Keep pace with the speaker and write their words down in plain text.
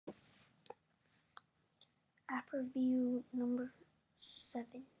App review number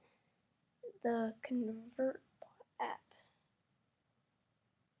 7, the Convertbot app.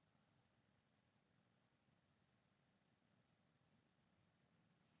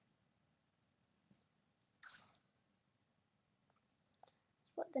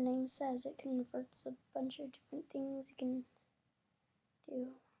 That's what the name says. It converts a bunch of different things. You can do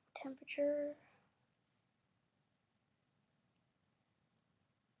temperature,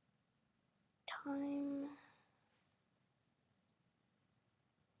 time,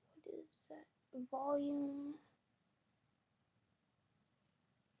 what is that, volume,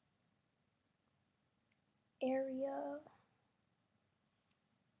 area,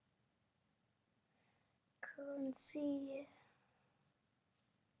 currency,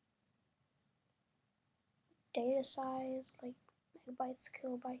 data size, like megabytes,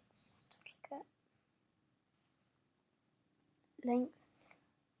 kilobytes, stuff like that, length,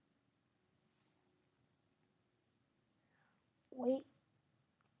 weight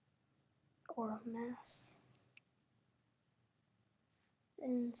or mass,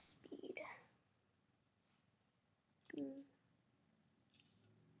 and speed. See,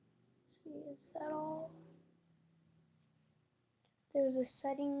 is that all? There's a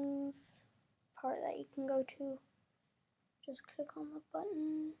settings part that you can go to. Just click on the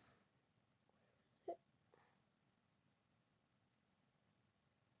button. Where is it?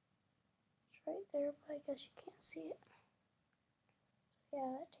 It's right there, but I guess you can't see it. So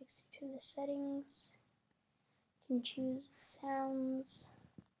yeah, that takes you to the settings. You can choose the sounds,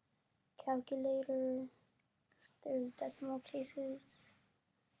 calculator, there's decimal places,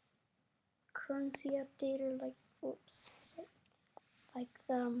 currency updater, like, oops, sorry, like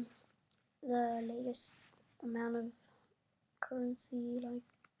the latest amount of currency, like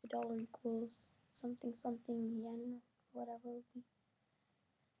a dollar equals something something yen, whatever it would be.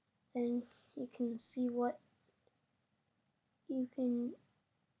 Then you can see what you can,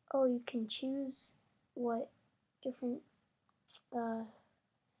 you can choose what different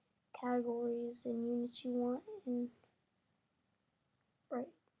categories and units you want, and right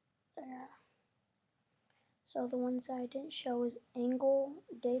there. So the ones I didn't show is angle,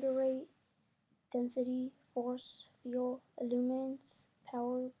 data rate, density, force, feel, illuminance,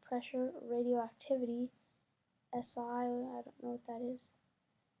 power, pressure, radioactivity, SI, I don't know what that is,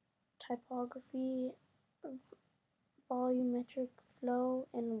 typography, volumetric flow,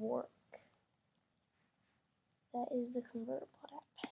 and work. That is the Convertbot app.